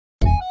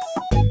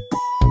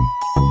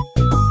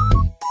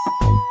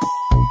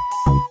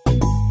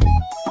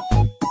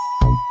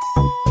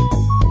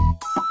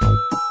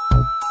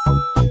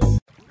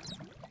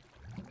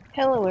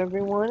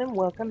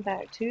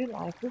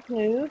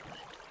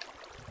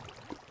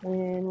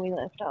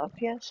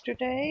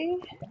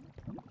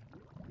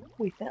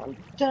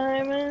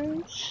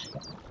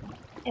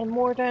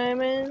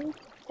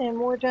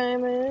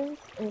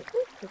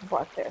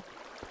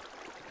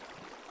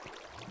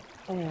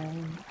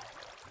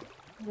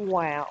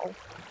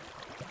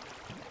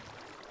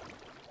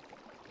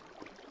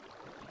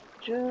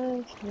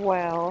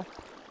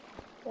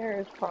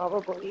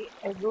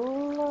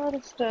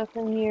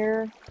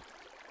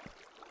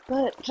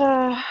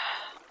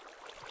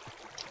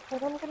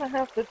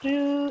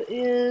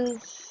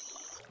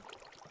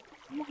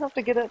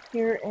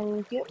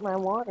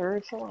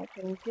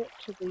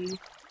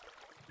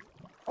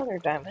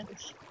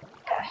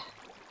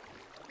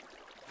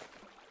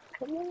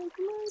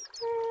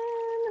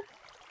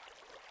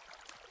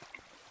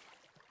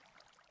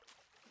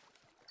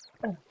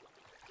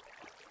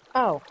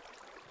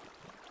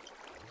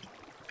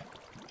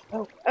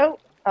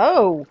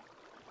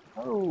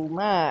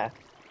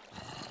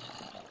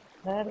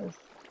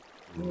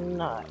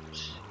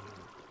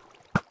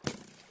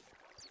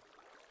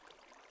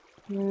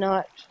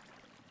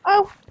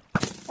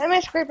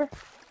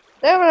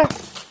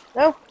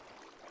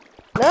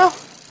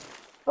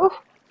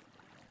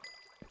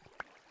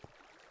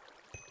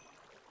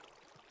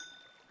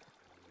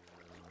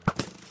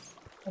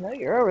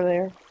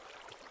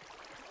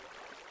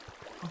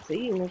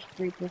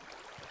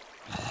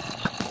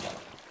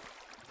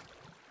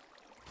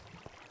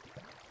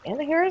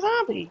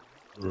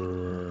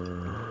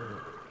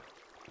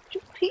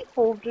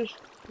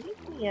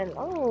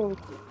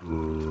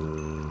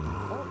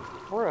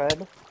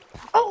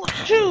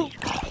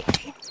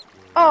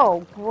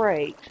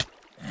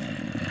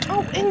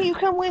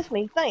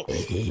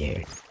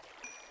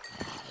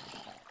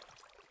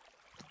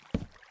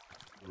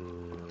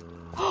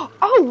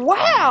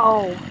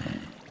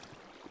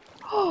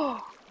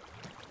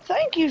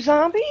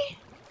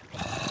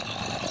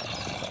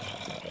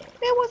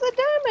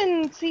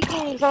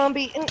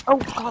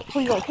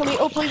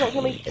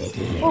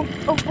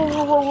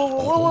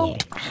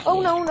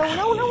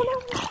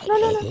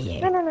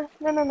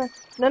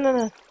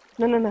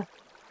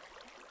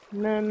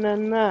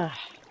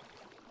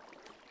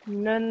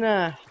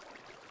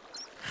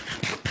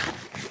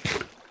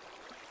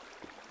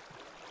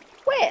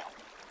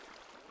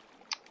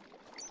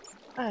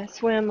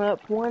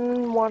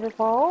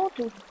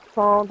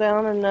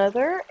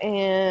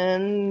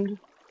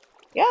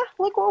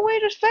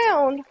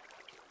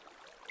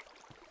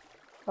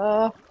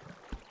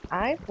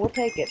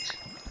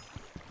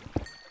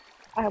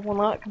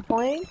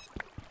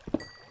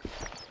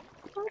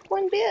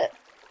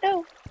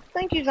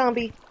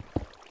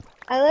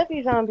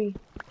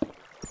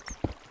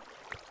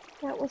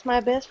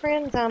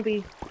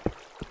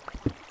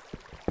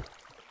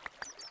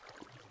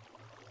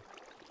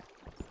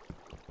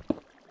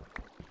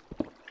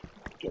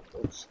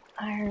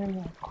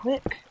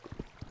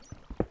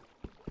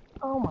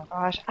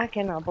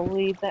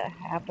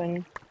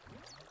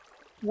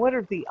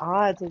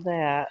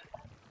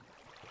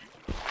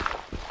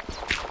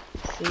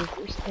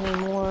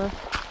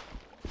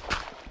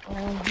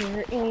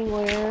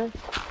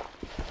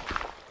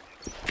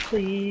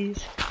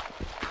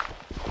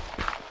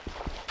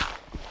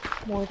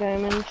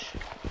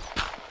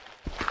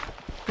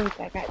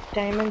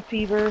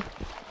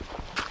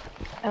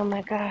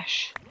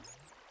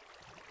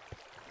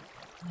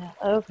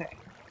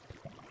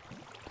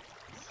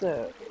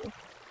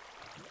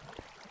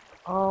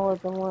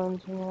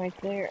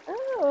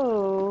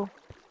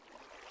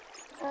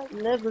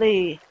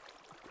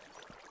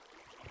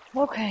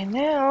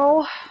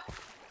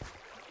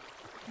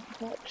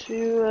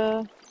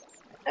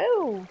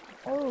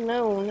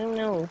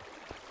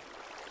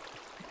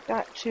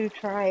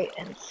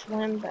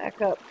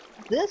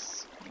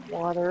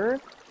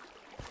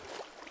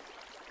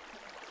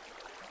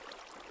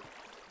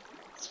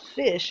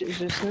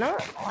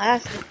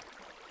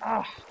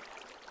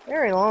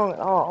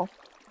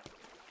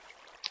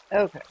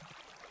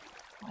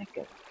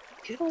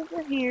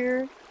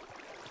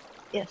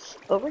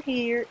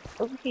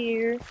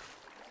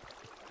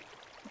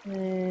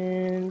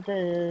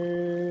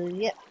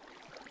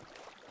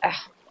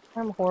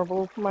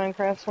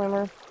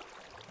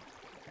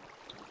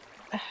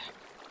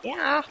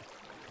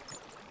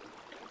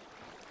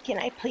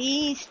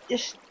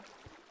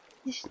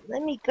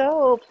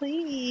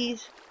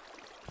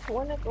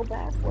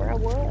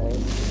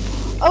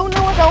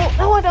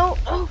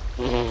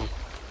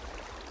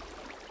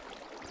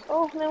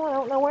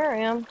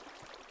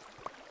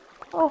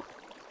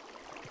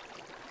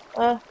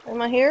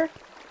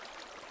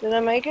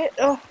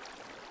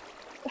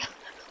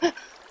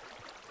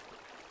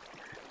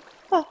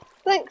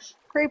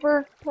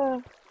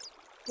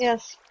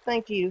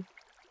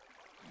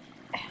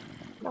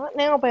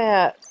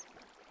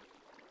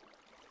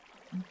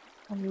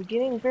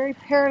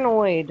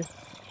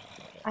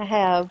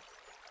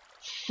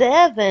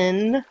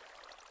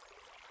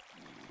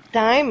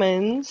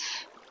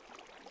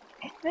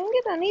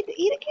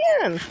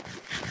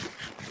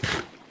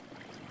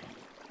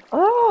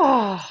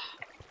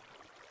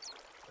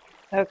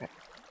Okay.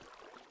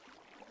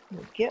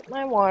 Get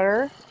my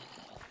water.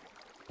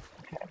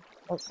 Okay,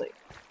 let's see.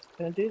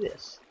 I'm gonna do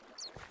this.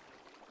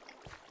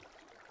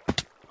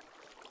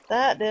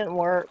 That didn't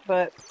work,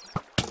 but...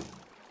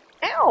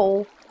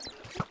 Ow!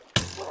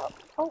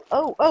 Oh,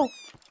 oh, oh!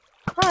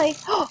 Hi!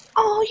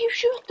 Oh, you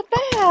shoot the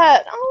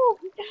bat! Oh,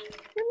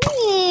 you're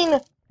mean!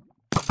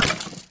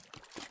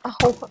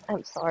 Oh,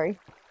 I'm sorry.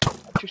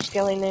 That's your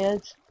skelly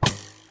Neds.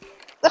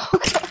 Oh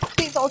god,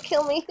 please don't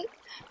kill me.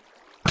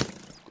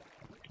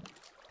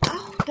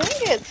 Oh,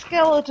 dang it,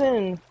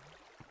 skeleton!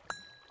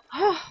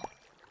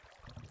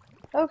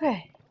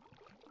 Okay.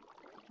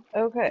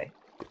 Okay.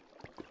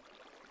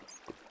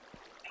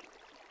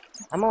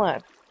 I'm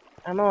alive.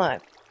 I'm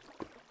alive.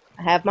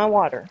 I have my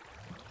water.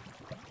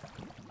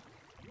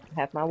 I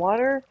have my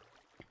water.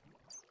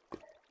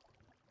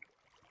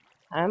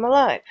 I'm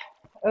alive.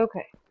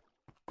 Okay.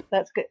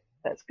 That's good.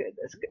 That's good.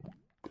 That's good.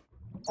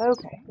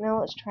 Okay, now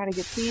let's try to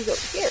get these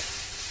over here.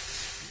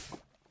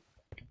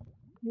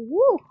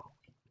 Woo!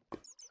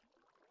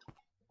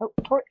 Oh,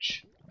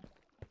 torch.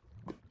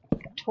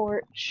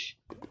 Torch.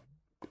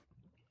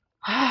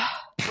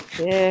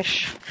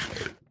 Fish.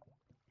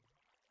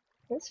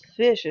 This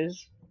fish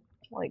is,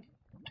 like,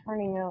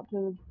 turning out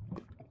to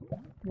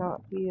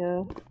not be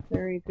a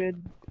very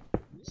good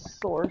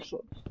source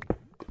of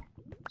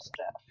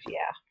stuff.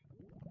 Yeah.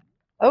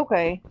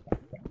 Okay.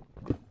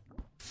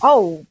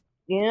 Oh,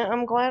 yeah,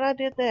 I'm glad I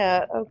did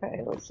that.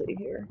 Okay, let's see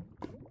here.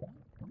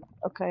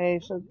 Okay,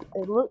 so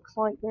it looks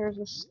like there's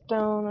a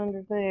stone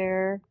under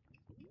there.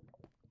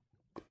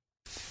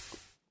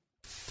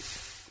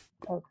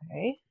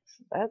 Okay,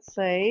 so that's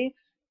safe.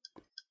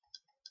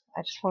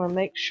 I just want to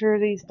make sure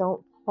these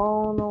don't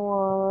fall in the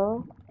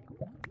lava.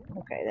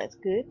 Okay, that's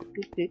good.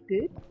 Good, good,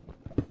 good.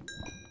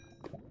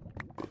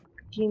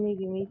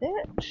 Gimme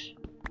that.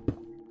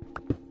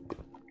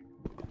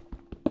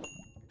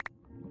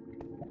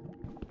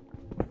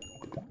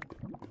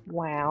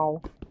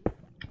 Wow.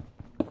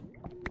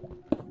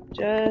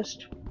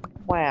 Just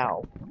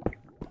wow.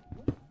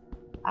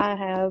 I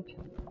have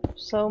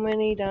so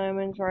many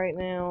diamonds right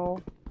now.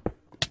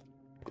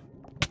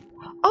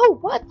 Oh,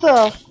 what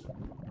the?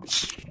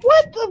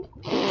 What the?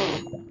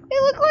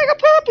 It looked like a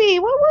puppy.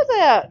 What was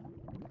that?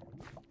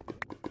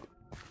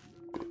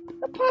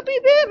 The puppy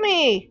bit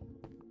me.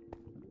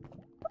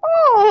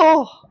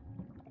 Oh.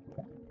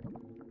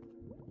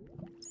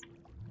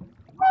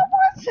 What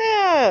was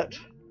that?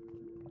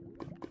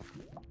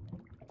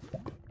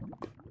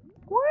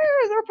 Why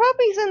are there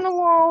puppies in the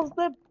walls?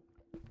 What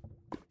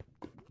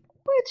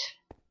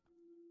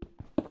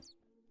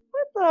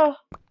the?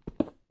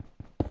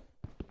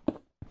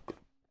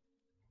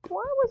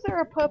 Why was there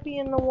a puppy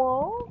in the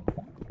wall?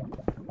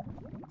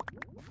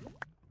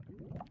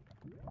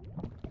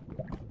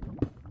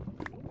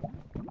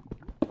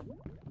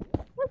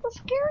 That's a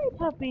scary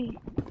puppy.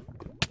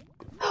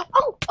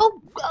 Oh,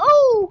 oh,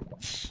 oh!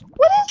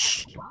 What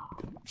is?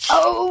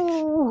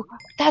 Oh,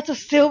 that's a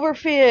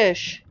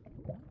silverfish.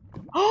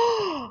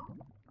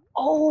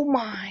 Oh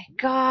my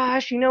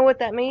gosh! You know what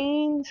that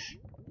means?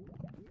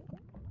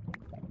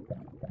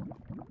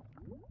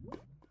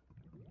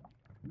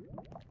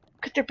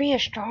 Could there be a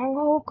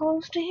stronghold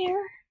close to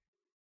here?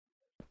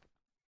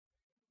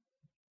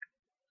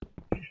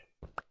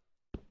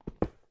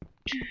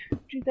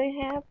 Do they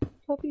have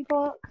puppy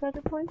blocks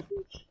other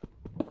places?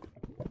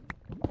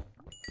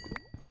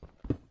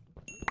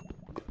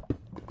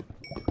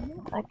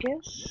 Well, I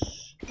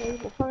guess we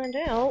will find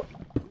out.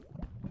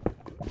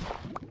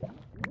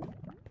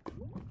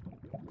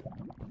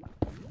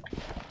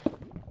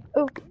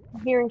 Oh,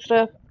 I'm hearing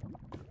stuff.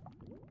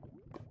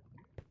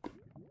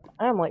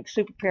 I'm like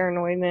super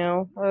paranoid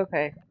now.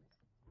 Okay.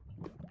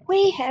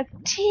 We have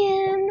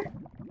 10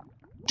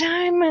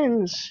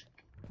 diamonds!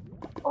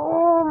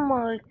 Oh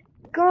my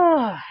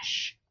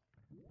gosh!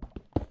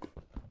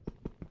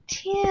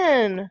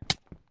 10!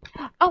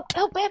 Oh,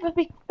 oh, bad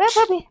puppy! Bad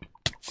puppy!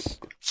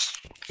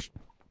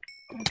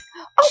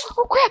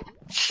 Oh crap!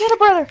 She had a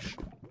brother!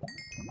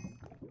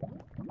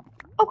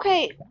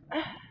 Okay.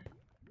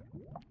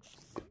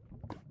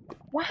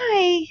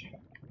 Why?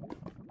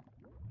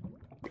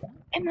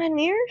 Am I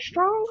near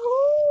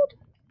stronghold?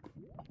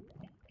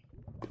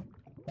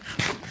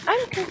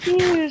 I'm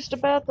confused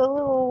about the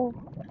little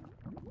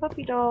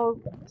puppy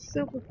dog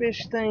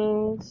silverfish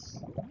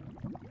things.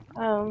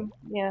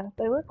 Yeah,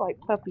 they look like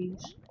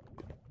puppies.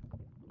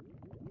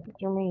 What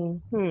do you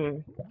mean?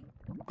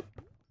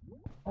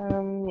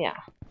 Yeah.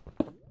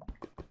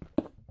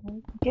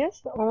 I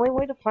guess the only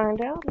way to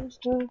find out is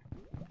to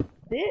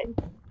dig.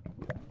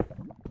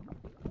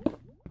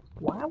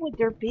 Why would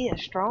there be a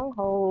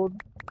stronghold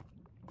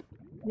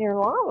near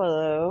lava,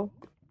 though?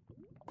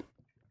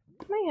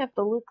 I may have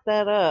to look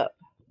that up.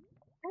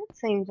 That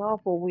seems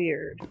awful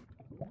weird.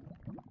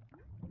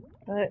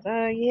 But,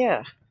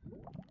 yeah.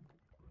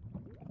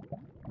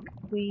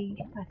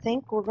 I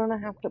think we're gonna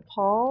have to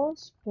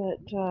pause, but,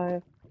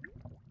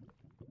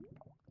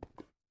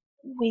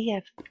 we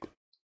have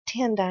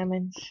 10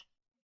 diamonds.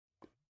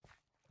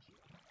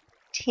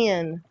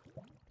 10.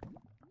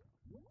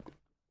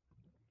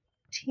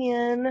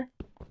 10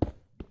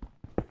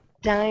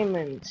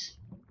 diamonds.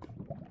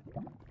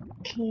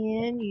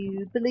 Can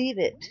you believe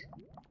it?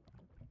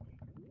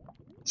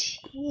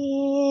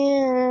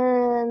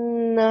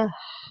 10.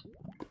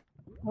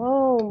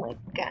 Oh my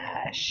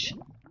gosh.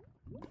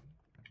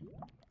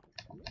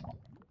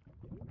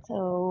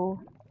 So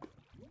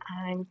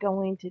I'm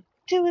going to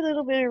do a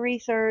little bit of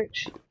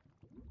research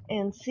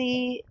and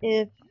see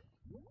if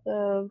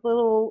the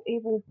little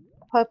evil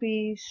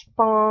puppies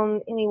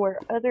spawn anywhere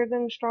other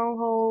than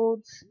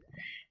strongholds.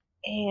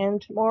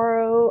 And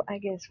tomorrow, I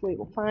guess we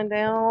will find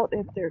out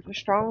if there's a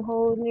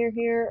stronghold near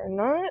here or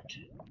not.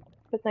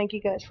 But thank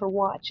you guys for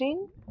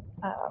watching.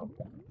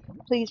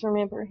 Please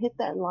remember, hit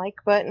that like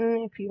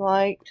button if you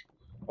liked.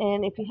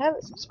 And if you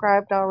haven't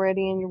subscribed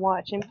already and you're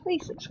watching,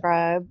 please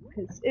subscribe,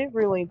 because it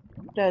really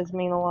does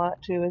mean a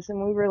lot to us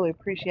and we really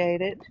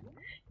appreciate it.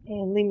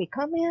 And leave me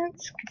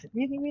comments, because I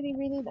really, really,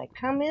 really like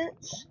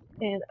comments.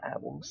 And I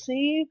will see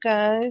you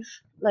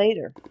guys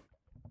later.